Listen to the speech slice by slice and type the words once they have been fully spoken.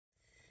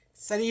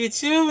Salut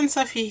YouTube, and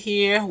Sophie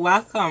here.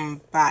 Welcome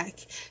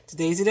back.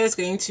 Today's video is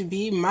going to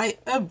be my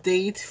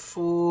update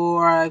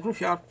for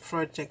Graveyard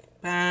Project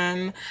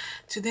Ban.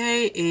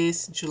 Today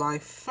is July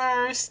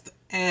 1st,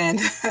 and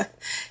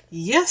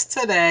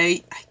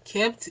yesterday I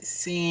kept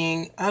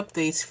seeing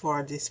updates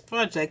for this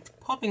project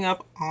popping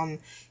up on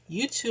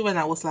YouTube, and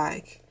I was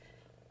like,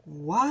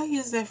 why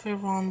is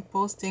everyone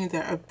posting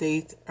their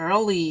update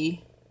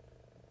early?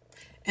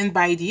 And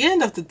by the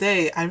end of the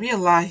day, I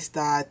realized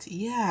that,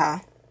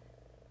 yeah,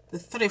 the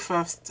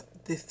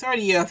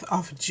 30th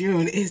of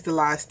June is the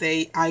last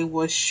day. I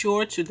was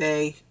sure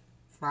today,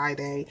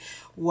 Friday,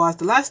 was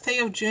the last day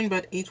of June,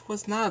 but it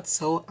was not,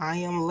 so I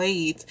am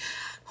late.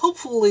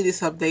 Hopefully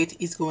this update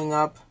is going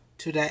up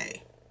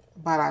today,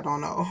 but I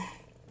don't know.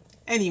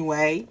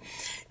 Anyway,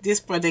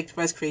 this project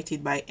was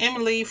created by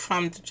Emily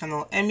from the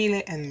channel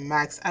Emily and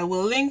Max. I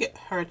will link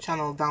her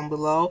channel down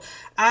below,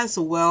 as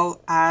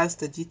well as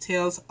the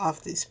details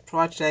of this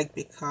project,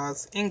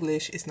 because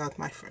English is not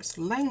my first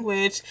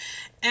language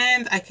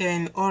and I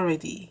can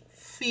already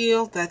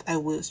feel that I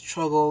will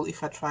struggle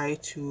if I try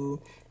to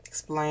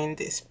explain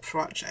this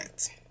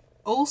project.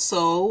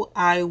 Also,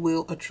 I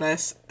will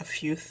address a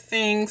few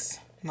things,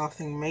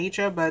 nothing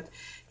major, but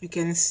you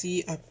can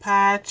see a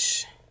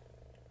patch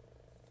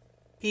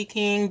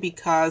peeking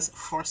because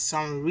for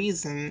some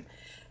reason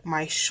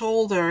my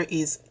shoulder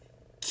is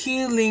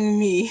killing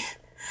me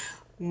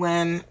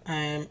when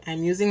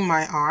I'm using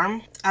my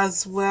arm,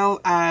 as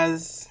well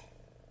as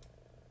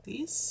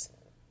this,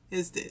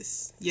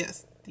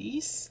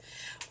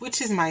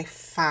 which is my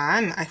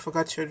fan. I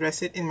forgot to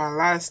address it in my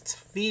last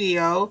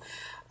video.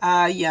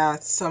 Yeah,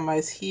 summer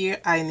is here.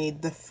 I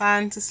need the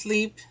fan to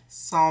sleep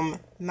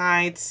some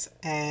nights,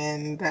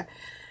 and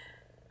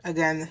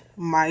again,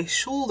 my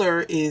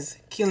shoulder is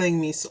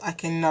killing me, so I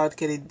cannot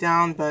get it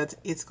down, but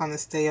it's gonna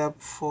stay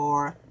up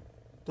for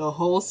the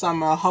whole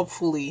summer,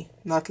 hopefully.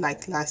 Not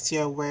like last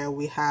year where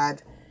we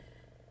had,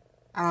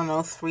 I don't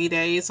know, 3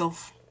 days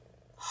of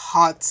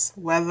hot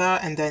weather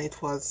and then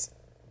it was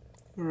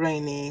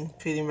raining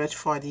pretty much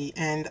for the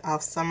end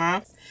of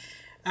summer.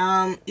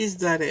 Is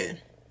that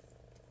it?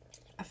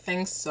 I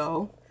think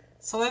so.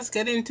 So let's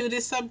get into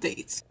this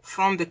update.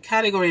 From the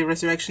category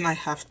Resurrection, I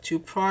have 2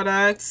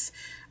 products.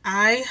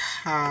 I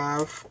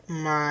have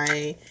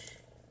my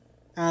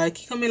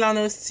Kiko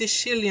Milano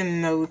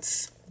Sicilian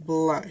Notes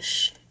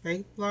blush,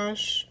 fake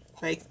blush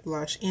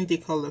in the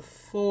color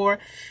 4,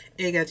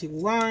 Egadi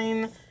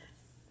wine.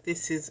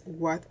 This is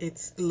what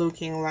it's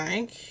looking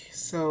like.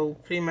 So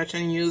pretty much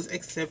unused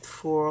except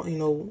for, you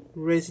know,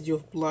 residue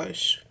of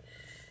blush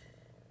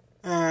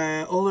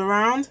all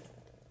around.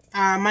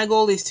 My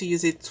goal is to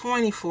use it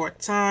 24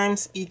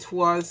 times. It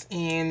was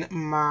in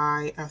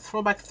my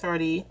Throwback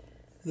 30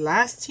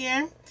 last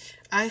year.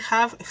 I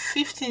have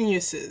 15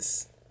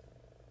 uses.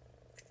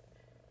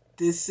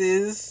 This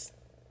is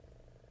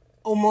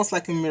almost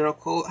like a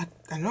miracle.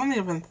 I don't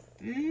even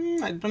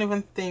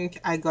think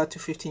I got to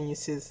 15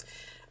 uses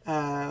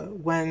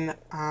when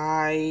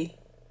I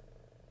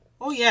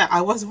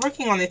was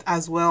working on it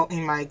as well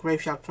in my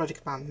Graveyard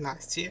Project Ban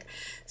last year.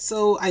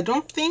 So I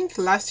don't think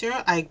last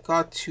year I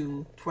got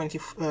to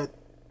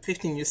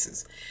 15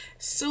 uses.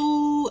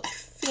 So I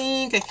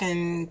think I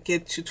can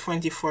get to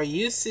 24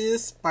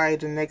 uses by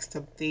the next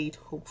update,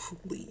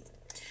 hopefully.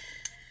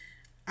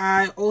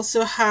 I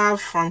also have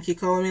from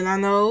Kiko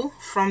Milano,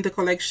 from the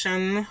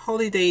collection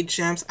Holiday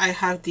Gems, I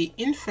have the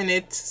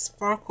Infinite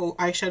Sparkle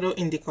eyeshadow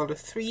in the color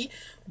 3,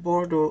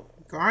 Bordeaux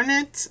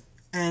Garnet,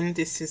 and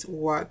this is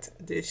what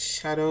this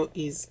shadow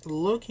is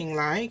looking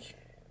like.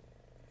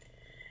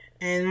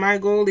 And my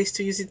goal is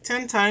to use it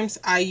 10 times.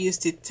 I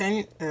used it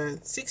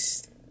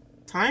 6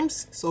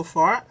 times so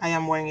far. I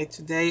am wearing it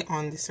today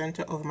on the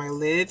center of my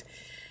lid.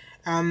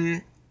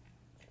 I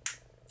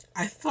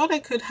thought I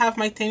could have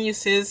my 10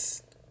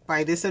 uses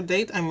by this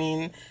update. I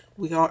mean,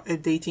 we are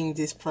updating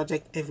this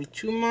project every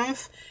 2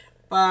 months,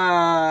 but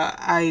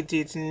I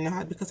did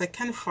not, because I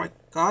kind of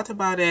forgot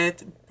about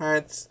it.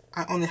 But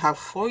I only have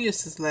 4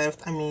 uses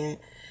left. I mean,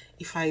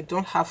 if I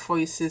don't have 4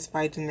 uses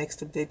by the next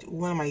update,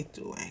 what am I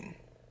doing?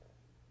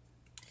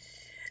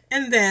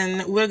 And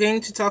then we're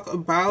going to talk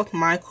about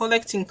my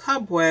collecting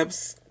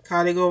cobwebs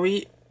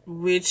category,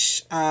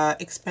 which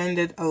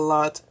expanded a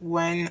lot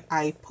when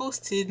I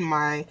posted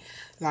my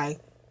like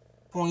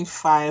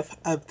 0.5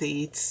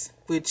 updates,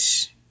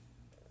 which,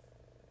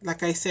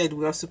 like I said,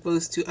 we are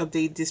supposed to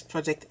update this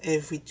project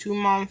every 2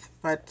 months,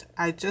 but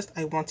I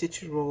wanted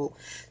to roll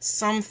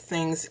some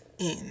things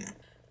in.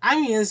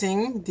 I'm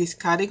using this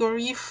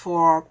category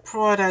for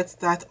products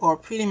that are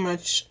pretty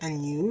much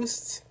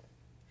unused,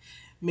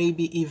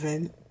 maybe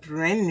even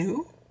brand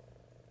new,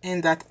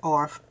 and that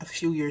are a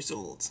few years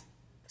old.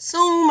 So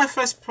my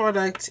first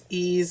product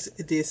is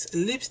this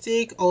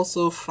lipstick,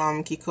 also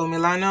from Kiko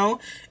Milano.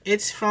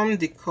 It's from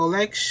the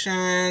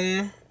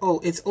collection,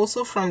 it's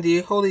also from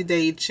the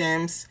Holiday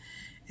Gems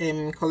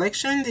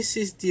collection. This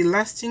is the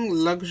Lasting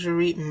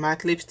Luxury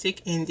Matte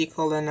Lipstick in the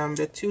color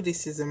number 2.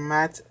 This is a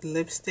matte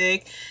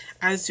lipstick.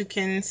 As you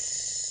can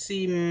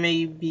see,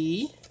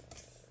 maybe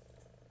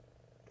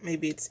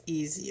maybe it's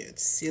easier to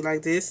see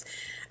like this.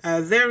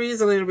 There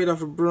is a little bit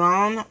of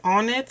brown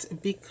on it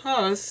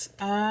because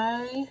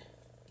I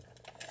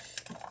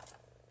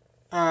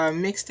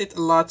mixed it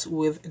a lot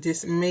with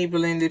this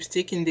Maybelline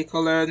lipstick in the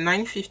color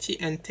 950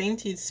 and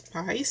Tainted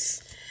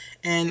Spice,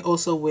 and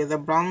also with a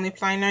brown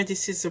lip liner.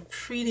 This is a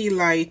pretty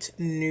light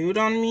nude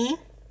on me.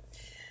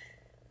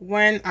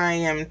 When I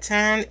am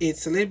tan,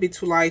 it's a little bit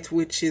too light,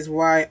 which is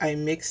why I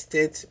mixed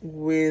it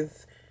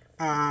with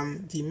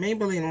the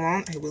Maybelline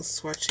one. I will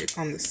swatch it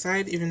on the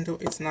side, even though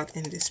it's not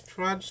in this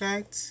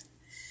project,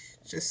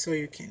 just so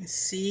you can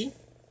see.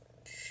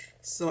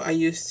 So I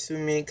used to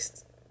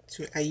mix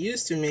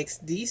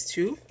these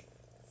two.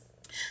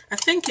 I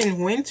think in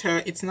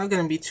winter it's not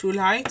going to be too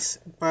light,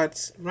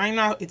 but right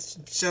now it's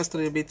just a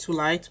little bit too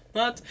light.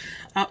 But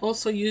I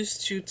also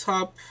used to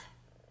top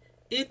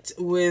it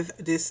with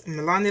this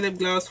Milani lip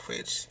gloss,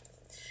 which,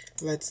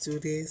 let's do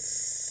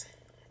this,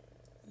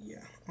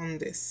 yeah, on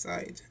this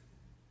side.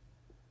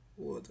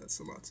 Oh, that's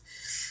a lot.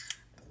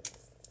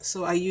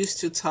 So I used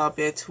to top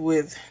it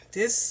with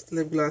this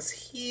lip gloss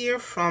here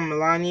from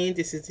Milani.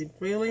 This is the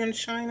Brilliant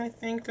Shine, I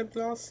think, lip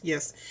gloss.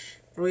 Yes,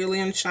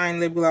 Brilliant Shine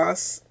lip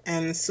gloss.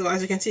 And so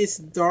as you can see, it's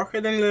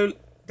darker than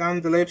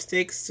the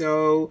lipstick,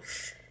 so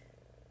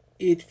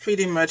it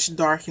pretty much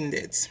darkened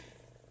it.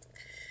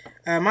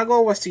 My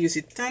goal was to use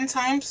it 10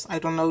 times. I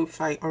don't know if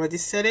I already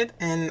said it,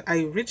 and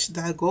I reached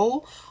that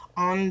goal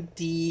on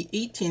the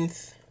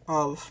 18th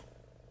of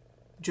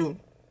June.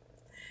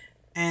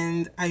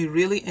 And I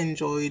really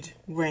enjoyed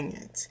wearing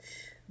it.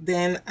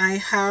 Then I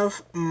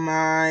have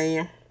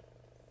my,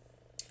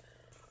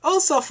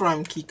 also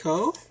from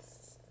Kiko,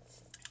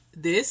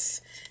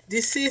 this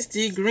is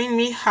the Green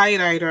Me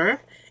highlighter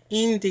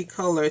in the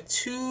color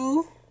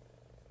 2,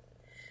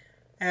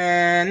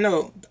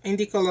 no, in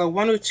the color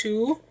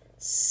 102,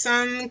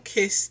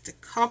 Sunkissed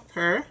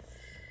Copper.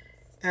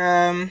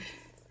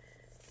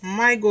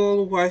 My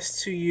goal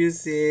was to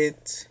use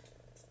it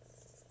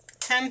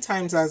 10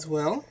 times as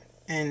well,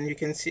 and you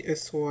can see a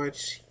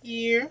swatch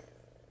here,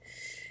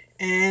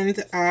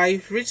 and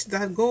I reached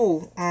that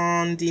goal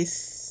on the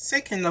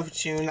 2nd of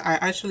June. I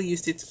actually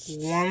used it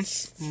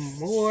once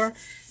more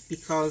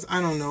because,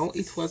 I don't know,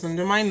 it was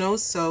under my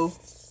nose, so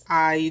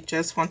I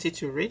just wanted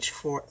to reach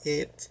for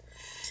it.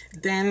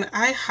 Then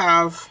I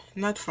have,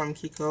 not from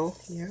Kiko,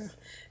 yeah,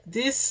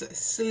 this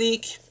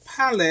sleek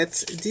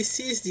palette. This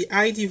is the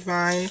I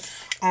Divine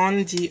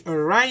on the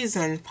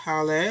Horizon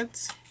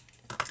palette,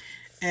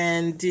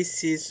 and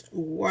this is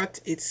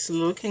what it's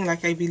looking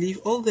like. I believe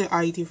all the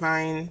I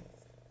Divine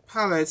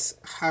palettes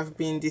have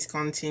been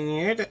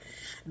discontinued.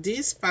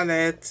 This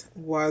palette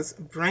was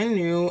brand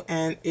new,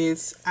 and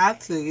it's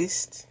at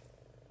least,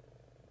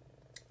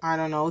 I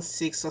don't know,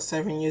 6 or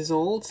 7 years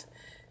old.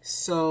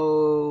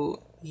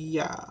 So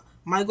yeah,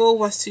 my goal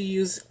was to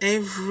use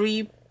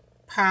every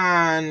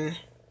pan,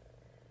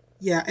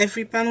 yeah,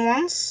 every pan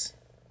once.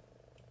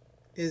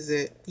 Is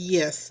it?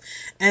 Yes.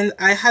 And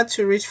I had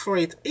to reach for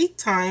it 8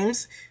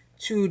 times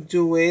to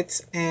do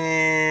it,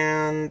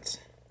 and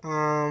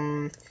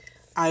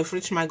I've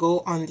reached my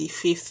goal on the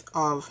 5th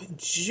of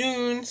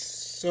June.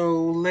 So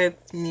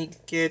let me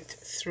get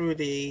through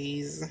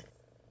these.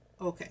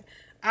 Okay,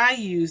 I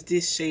used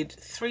this shade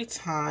 3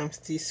 times,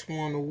 this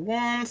one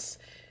once,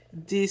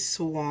 this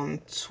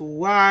one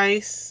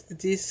twice,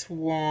 this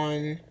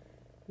one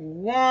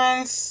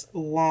once,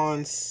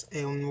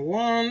 and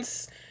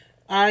once.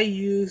 I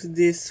used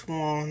this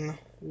one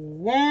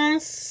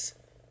once,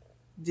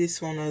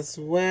 this one as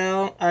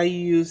well. I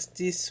used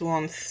this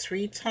one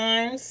 3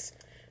 times,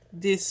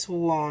 this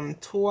one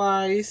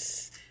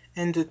twice,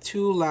 and the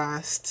 2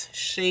 last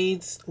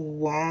shades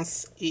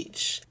once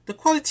each. The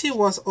quality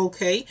was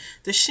okay.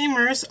 The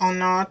shimmers are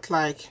not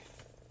like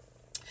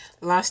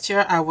last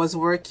year. I was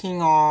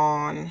working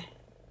on,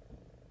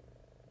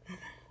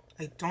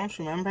 I don't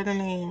remember the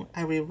name,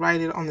 I will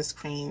write it on the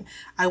screen.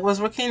 I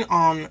was working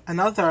on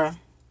another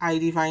I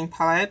Divine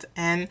palette,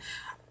 and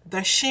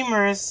the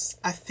shimmers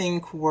I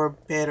think were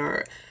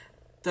better.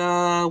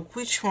 The,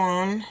 which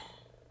one?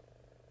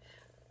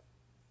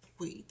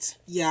 Wait,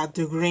 yeah,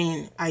 the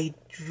green. I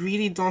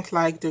really don't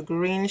like the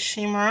green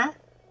shimmer.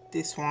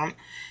 This one,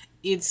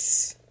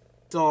 it's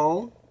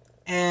dull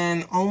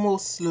and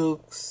almost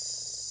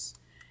looks,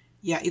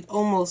 yeah, it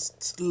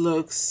almost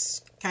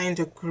looks kind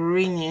of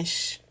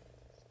greenish,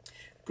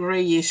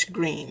 grayish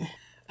green.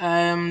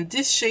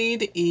 This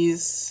shade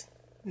is,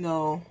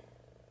 no,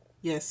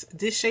 yes,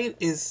 this shade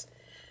is,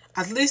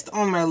 at least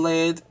on my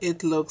lid,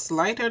 it looks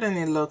lighter than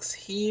it looks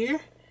here,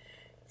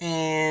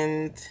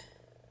 and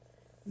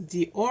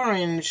the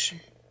orange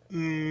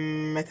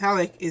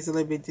metallic is a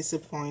little bit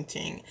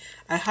disappointing.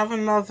 I have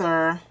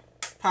another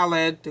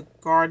palette, the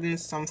Garden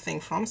something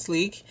from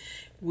Sleek,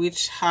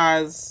 which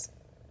has,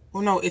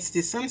 oh no, it's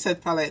the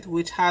Sunset palette,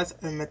 which has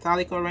a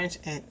metallic orange,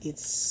 and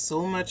it's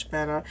so much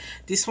better.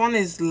 This one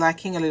is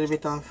lacking a little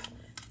bit of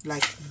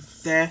like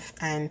depth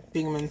and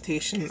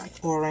pigmentation, like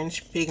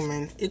orange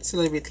pigment. It's a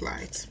little bit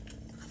light.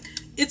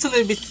 It's a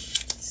little bit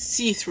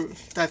see-through.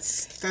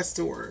 That's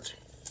the word.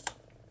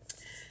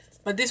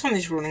 But this one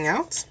is rolling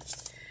out.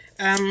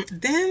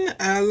 Then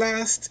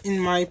last in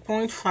my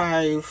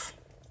 0.5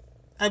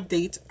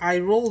 update, I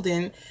rolled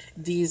in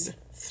these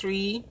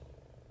three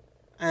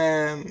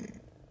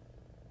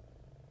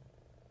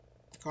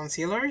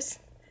concealers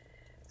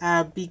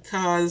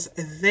because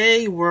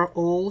they were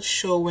all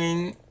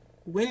showing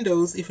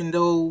windows, even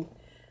though,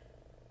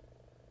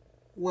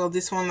 well,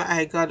 this one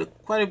I got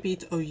quite a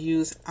bit of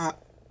use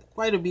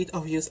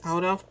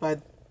out of,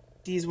 but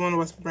this one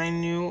was brand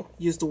new,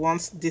 used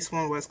once. This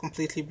one was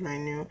completely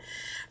brand new.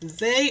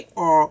 They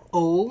are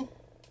all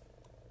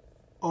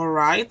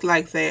alright,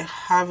 like they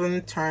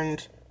haven't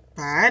turned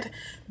bad,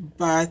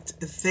 but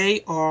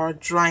they are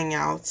drying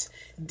out.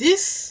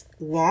 This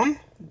one,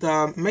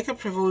 the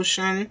Makeup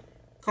Revolution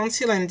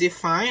Conceal and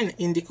Define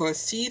in the color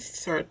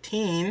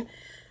C13,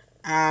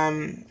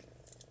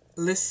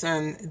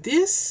 listen,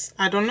 this,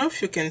 I don't know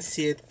if you can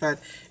see it, but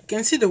you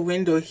can see the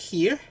window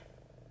here,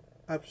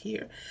 up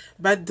here,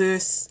 but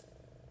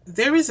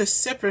there is a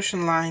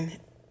separation line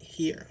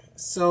here,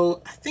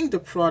 so I think the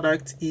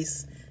product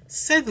is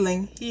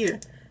settling here.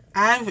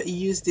 I've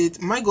used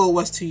it. My goal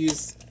was to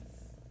use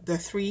the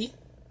three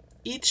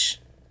each.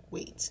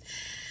 Wait,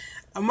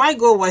 my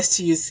goal was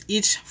to use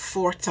each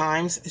 4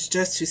 times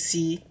just to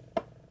see,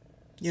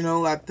 you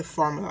know, like the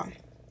formula.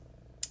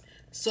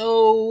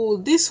 So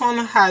this one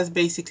has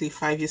basically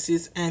 5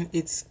 uses, and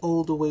it's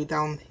all the way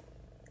down,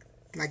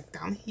 like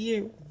down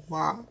here.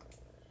 Wow.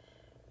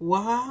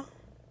 Why?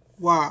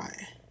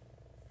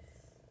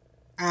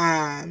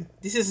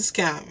 This is a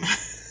scam.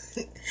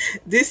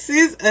 This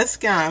is a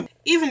scam.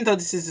 Even though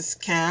this is a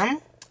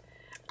scam,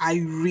 I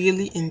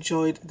really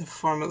enjoyed the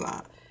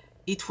formula.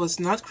 It was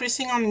not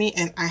creasing on me,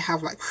 and I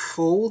have like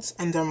folds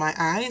under my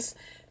eyes,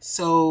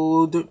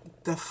 so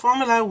the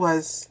formula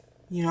was,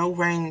 you know,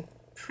 wearing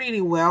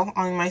pretty well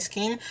on my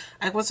skin.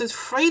 I was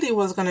afraid it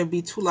was gonna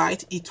be too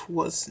light. It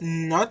was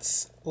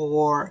not,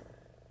 or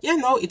yeah,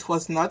 no, it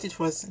was not. It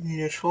was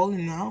neutral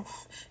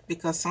enough,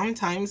 because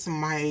sometimes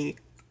my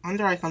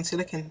under eye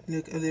concealer can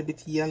look a little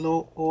bit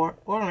yellow or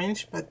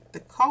orange, but the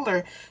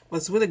color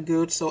was really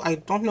good. So I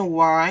don't know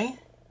why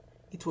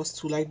it was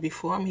too light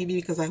before. Maybe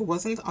because I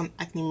wasn't on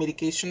acne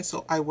medication,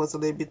 so I was a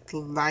little bit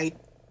light,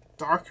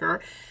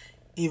 darker,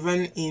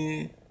 even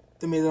in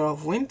the middle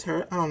of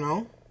winter. I don't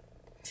know.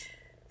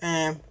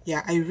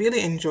 Yeah, I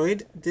really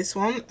enjoyed this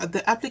one.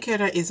 The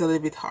applicator is a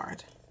little bit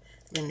hard.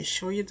 Let me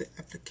show you the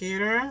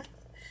applicator.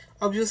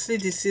 Obviously,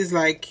 this is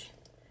like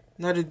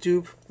not a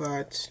dupe,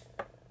 but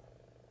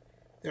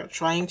they're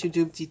trying to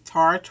dupe the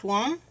Tarte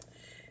one.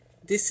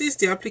 This is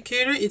the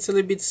applicator. It's a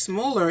little bit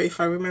smaller, if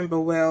I remember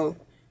well,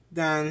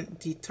 than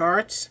the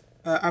Tarte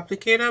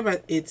applicator,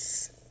 but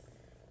it's,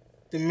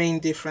 the main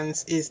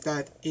difference is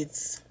that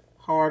it's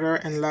harder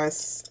and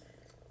less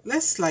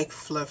like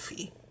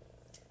fluffy,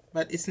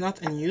 but it's not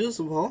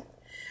unusable.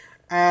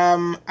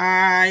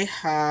 I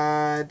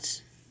had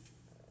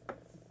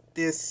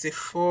this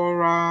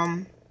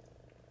Sephora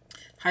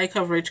high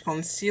coverage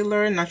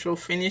concealer, natural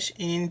finish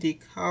in the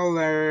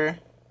color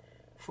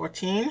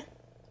 46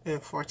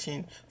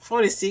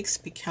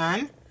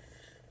 Pecan.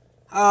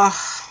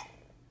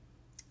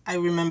 I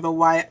remember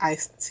why I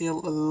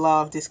still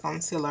love this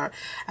concealer.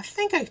 I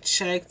think I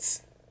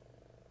checked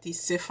the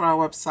Sephora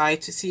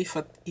website to see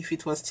if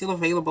it was still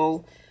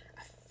available.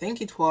 I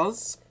think it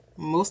was.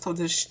 Most of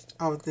the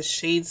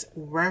shades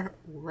were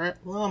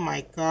oh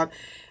my god,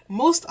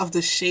 most of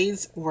the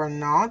shades were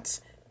not,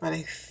 but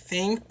I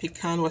think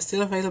Pecan was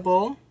still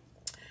available.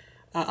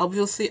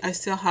 Obviously, I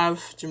still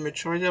have the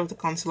majority of the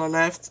concealer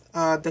left.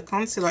 The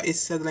concealer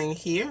is settling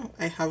here.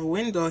 I have a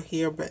window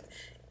here, but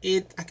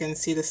I can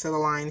see the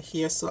settle line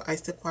here, so I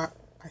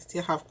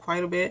still have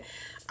quite a bit.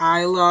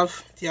 I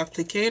love the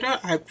applicator.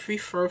 I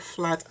prefer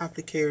flat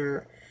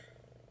applicator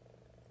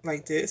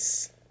like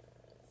this,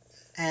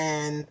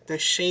 and the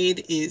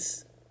shade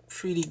is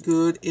pretty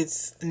good.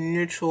 It's a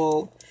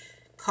neutral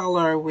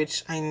color,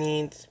 which I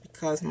need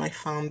because my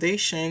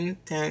foundation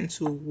tends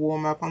to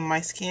warm up on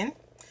my skin.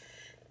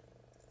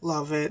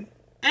 Love it.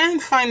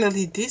 And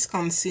finally, this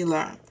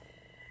concealer.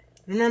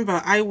 Remember,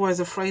 I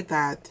was afraid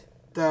that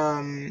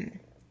the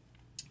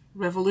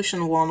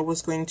Revolution one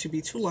was going to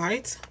be too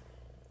light.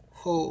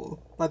 Oh,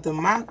 but the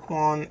MAC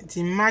one,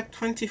 the MAC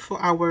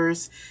 24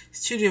 Hours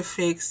Studio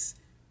Fix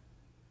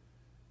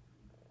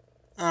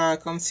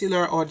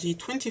concealer, or the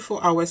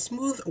 24-hour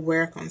smooth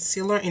wear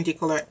concealer in the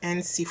color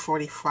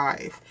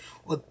NC45.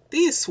 Well,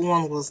 this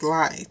one was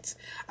light.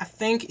 I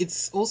think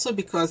it's also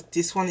because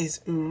this one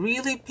is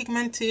really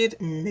pigmented,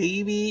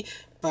 maybe,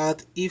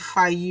 but if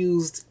I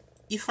used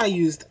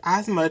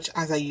as much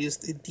as I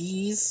used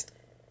these,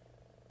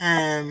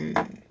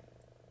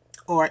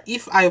 or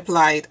if I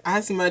applied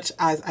as much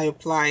as I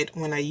applied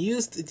when I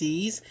used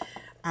these,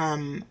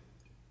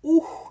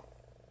 ooh,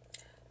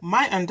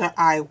 my under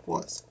eye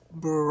was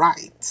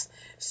bright.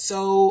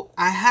 So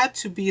I had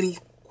to be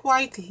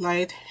quite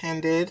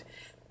light-handed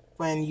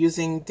when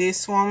using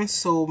this one,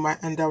 so my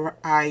under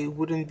eye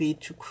wouldn't be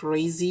too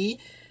crazy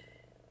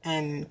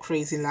and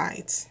crazy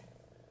light.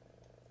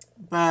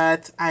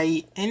 But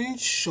I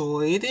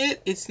enjoyed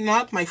it. It's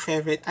not my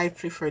favorite. I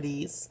prefer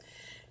these.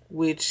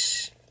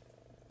 which,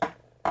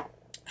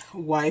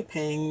 why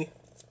paying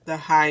the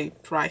high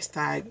price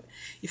tag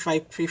if I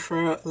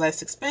prefer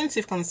less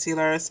expensive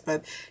concealers?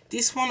 But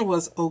this one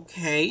was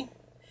okay.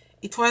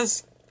 It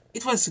was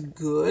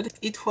good.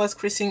 It was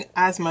creasing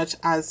as much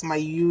as my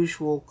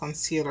usual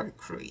concealer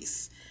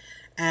crease.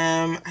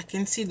 I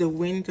can see the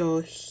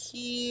window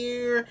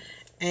here,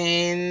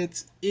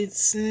 and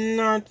it's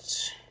not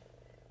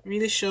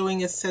really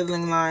showing a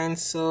settling line,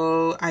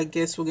 so I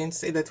guess we're going to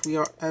say that we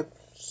are up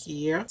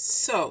here.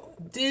 So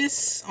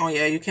this, oh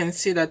yeah, you can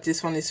see that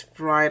this one is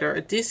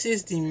brighter. This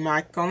is the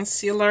MAC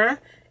concealer.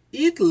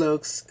 It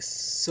looks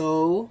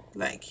so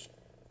like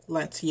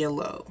light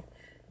yellow.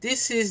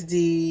 This is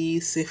the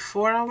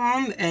Sephora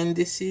one, and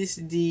this is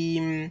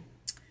the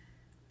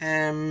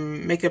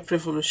Makeup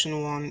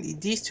Revolution one.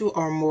 These two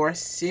are more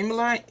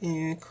similar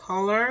in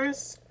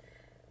colors,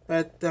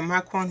 but the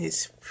MAC one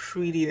is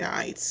pretty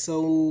light.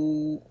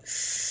 So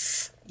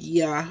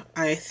yeah,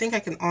 I think I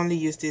can only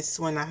use this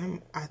when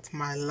I'm at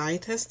my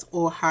lightest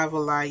or have a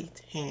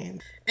light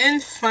hand.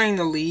 And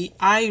finally,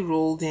 I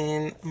rolled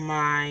in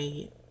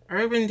my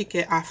Urban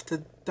Decay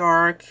After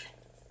Dark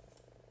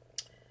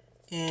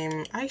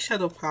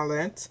eyeshadow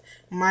palette.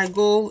 My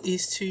goal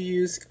is to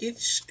use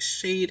each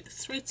shade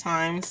 3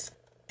 times,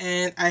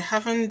 and I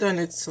haven't done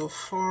it so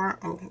far.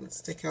 Oh, let's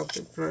take out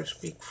the brush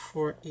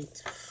before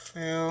it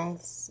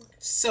fails.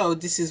 So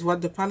this is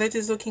what the palette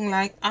is looking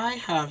like. I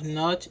have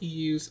not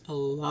used a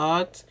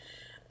lot.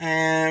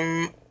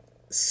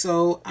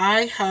 So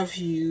I have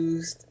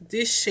used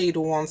this shade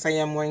once. I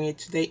am wearing it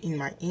today in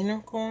my inner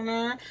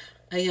corner.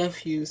 I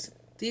have used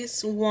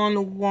this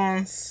one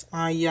once.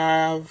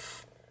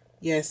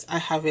 Yes, I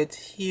have it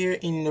here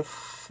in the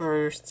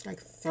first like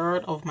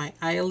third of my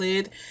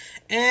eyelid,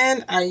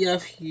 and I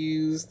have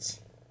used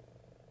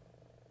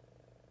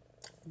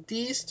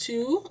these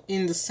two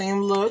in the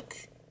same look.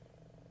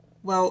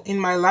 Well, in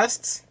my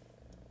last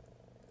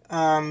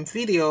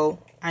video,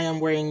 I am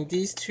wearing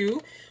these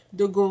two.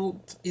 The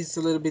gold is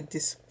a little bit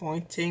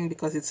disappointing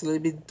because it's a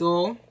little bit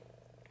dull.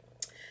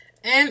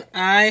 And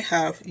I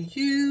have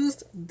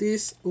used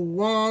this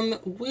one,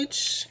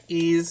 which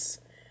is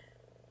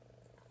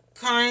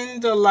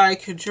kind of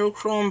like a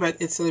duochrome, but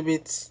it's a little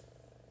bit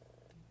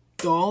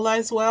dull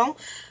as well.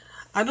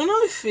 I don't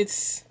know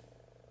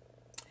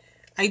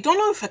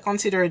if I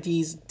consider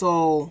these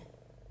dull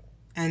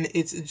and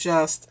it's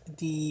just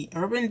the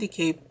Urban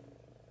Decay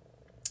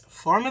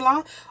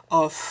formula,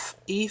 of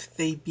if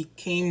they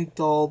became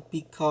dull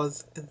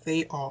because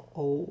they are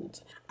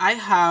old. I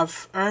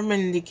have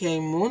Urban Decay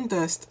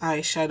Moondust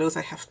eyeshadows.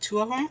 I have 2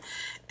 of them,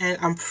 and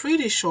I'm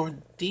pretty sure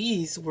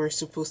these were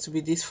supposed to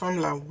be this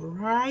formula,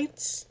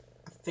 right?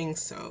 I think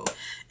so.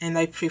 And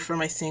I prefer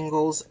my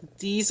singles.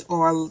 These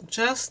are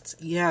just,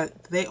 yeah,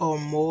 they are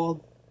more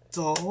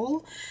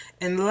dull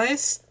and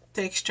less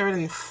textured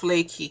and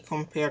flaky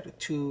compared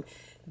to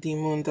the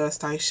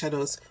Moondust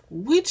eyeshadows,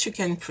 which you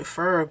can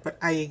prefer, but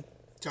I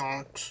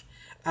don't.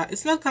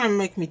 It's not gonna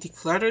make me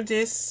declutter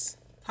this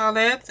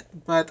palette,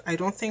 but I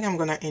don't think I'm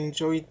gonna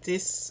enjoy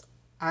this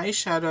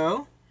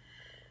eyeshadow.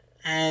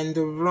 And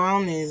the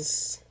brown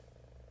it's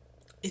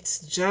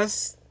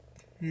just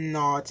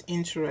not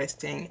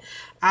interesting.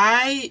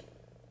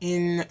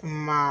 In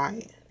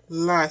my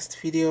last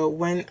video,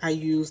 when I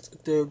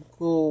used the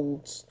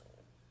gold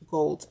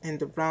and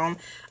the brown,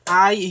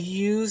 I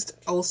used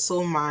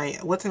also my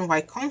Wet n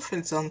Wild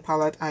Comfort Zone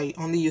palette. I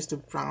only used the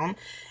brown,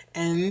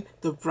 and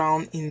the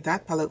brown in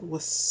that palette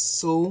was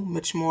so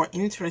much more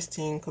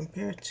interesting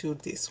compared to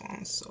this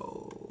one.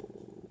 So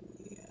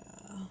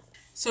yeah,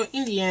 so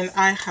in the end,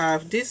 I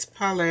have this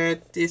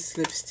palette, this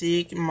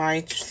lipstick,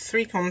 my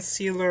 3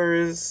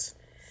 concealers,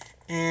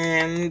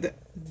 and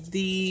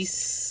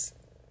this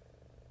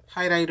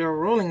highlighter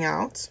rolling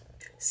out.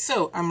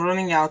 So I'm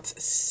rolling out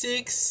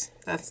 6,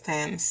 that's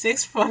 10,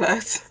 6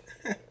 products.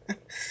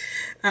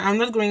 I'm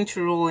not going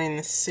to roll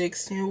in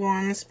 6 new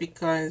ones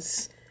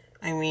because,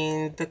 I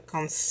mean, the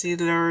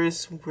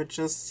concealers were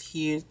just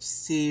here to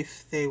see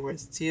if they were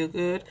still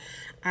good.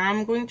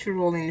 I'm going to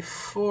roll in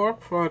 4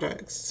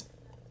 products.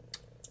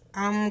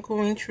 I'm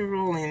going to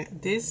roll in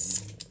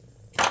this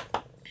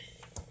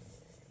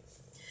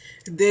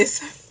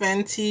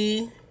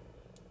Fenty,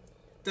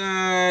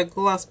 the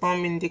Gloss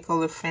Bomb in the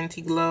color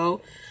Fenty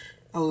Glow.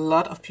 A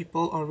lot of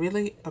people are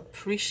really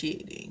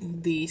appreciating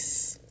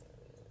this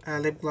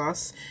lip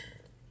gloss,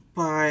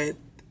 but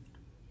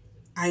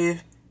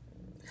I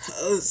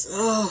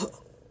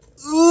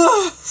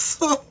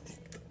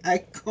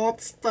can't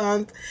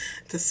stand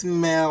the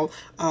smell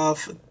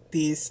of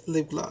this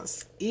lip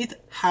gloss. It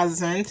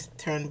hasn't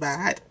turned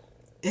bad.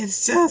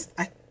 It's just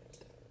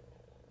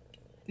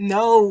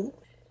no.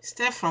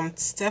 Steph from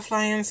Steph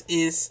Lyons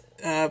is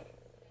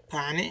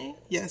Pane,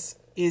 yes,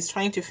 is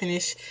trying to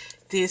finish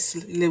this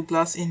lip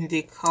gloss in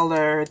the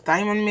color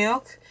Diamond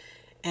Milk,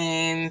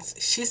 and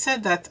she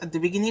said that at the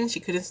beginning she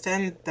couldn't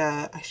stand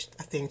the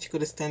I think she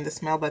couldn't stand the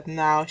smell, but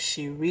now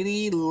she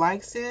really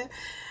likes it.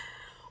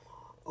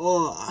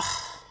 Oh,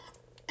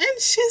 and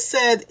she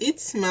said it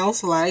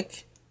smells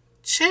like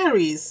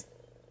cherries.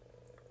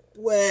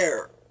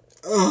 Where?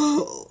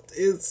 Oh,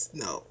 it's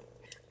no.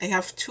 I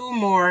have two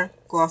more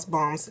gloss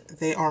bombs.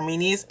 They are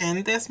minis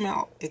and they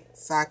smell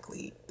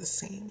exactly the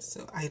same.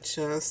 So I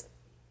just,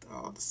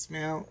 oh, the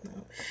smell,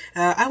 no.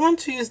 I want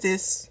to use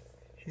this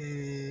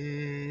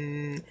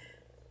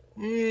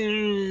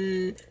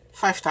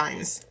 5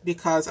 times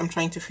because I'm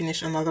trying to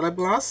finish another lip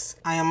gloss.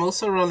 I am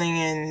also rolling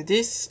in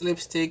this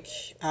lipstick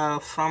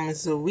from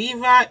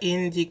Zoeva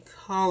in the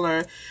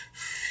color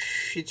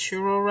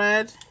Futuro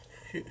Red.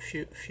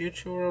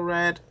 Futuro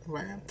Red.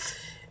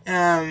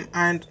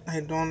 And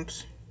I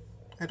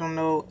don't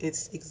know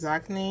its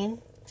exact name.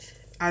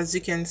 As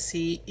you can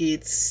see,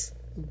 it's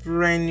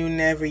brand new,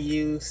 never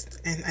used,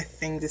 and I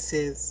think this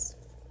is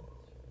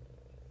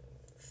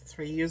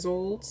 3 years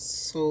old.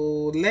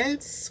 So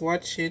let's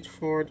swatch it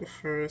for the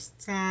first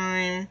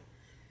time.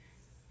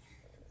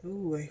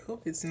 Ooh, I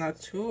hope it's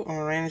not too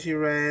orangey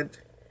red.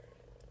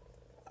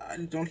 I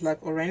don't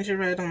like orangey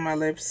red on my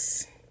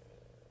lips.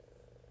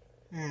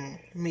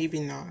 Maybe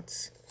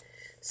not.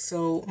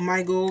 So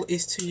my goal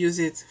is to use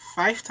it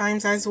 5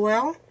 times as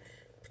well,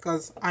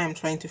 because I am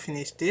trying to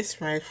finish this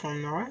right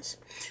from NARS.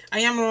 I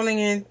am rolling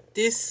in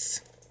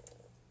this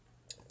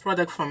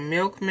product from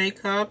Milk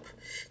Makeup.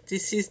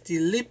 This is the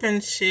Lip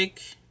and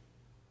Shake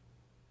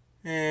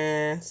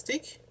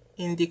stick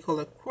in the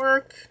color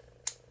Quirk.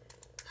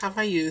 Have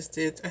I used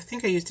it? I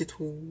think I used it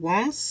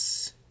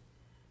once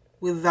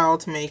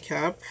without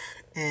makeup,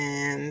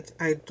 and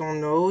I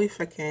don't know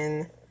if I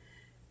can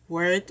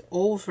wear it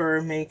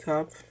over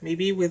makeup,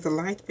 maybe with a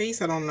light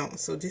base, I don't know.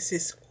 So this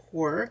is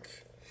Quirk,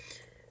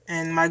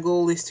 and my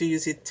goal is to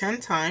use it 10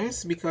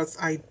 times because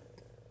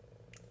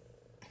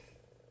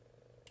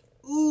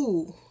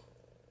ooh,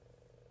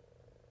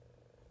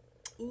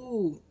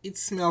 it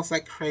smells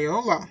like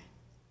Crayola.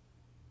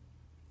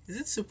 Is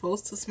it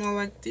supposed to smell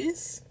like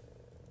this?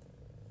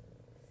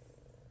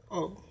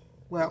 Oh,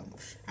 well,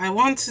 I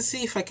want to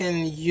see if I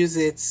can use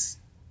it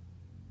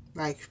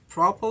like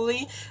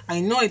properly. I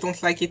know I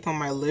don't like it on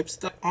my lips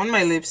though. On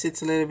my lips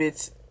it's a little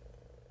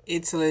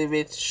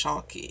bit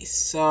chalky,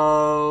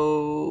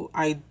 so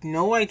I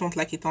know I don't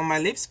like it on my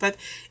lips, but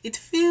it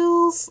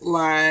feels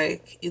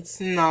like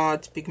it's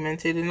not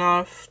pigmented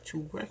enough to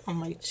work on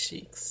my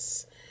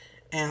cheeks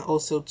and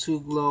also too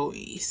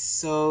glowy,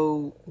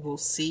 so we'll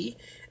see.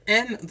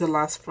 And the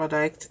last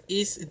product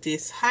is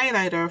this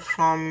highlighter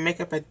from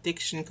Makeup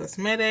Addiction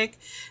Cosmetic.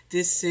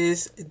 This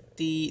is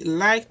the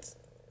light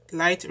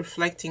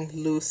reflecting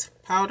loose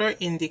powder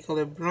in the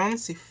color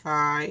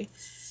Bronzify.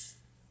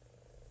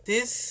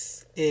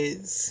 This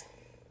is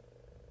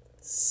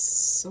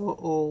so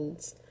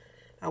old.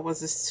 I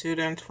was a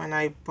student when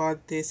I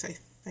bought this, I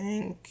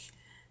think.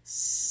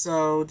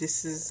 So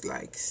this is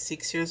like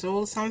 6 years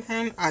old,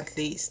 something at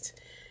least.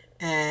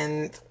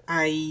 And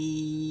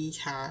I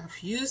have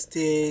used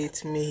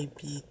it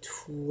maybe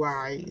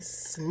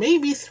twice,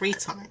 maybe 3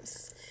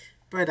 times,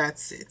 but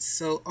that's it.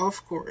 So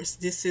of course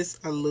this is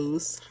a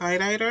loose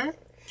highlighter,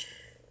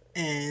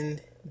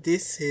 and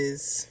this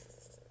is,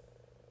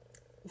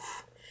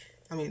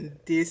 I mean,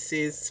 this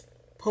is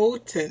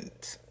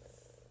potent,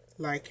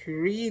 like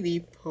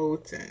really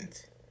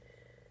potent.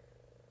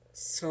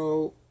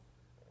 So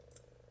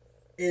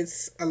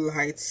it's a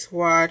light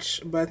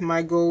swatch, but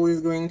my goal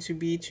is going to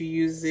be to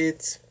use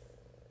it,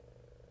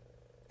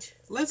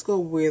 let's go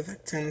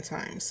with 10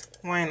 times,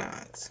 why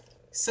not?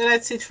 So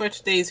that's it for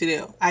today's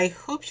video. I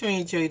hope you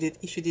enjoyed it.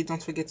 If you did,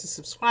 don't forget to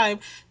subscribe.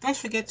 Don't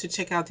forget to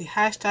check out the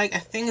hashtag. I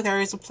think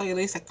there is a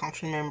playlist, I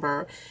can't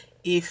remember.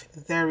 If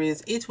there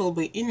is, it will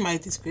be in my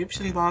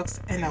description box,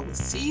 and I will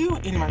see you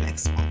in my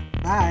next one.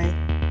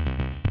 Bye.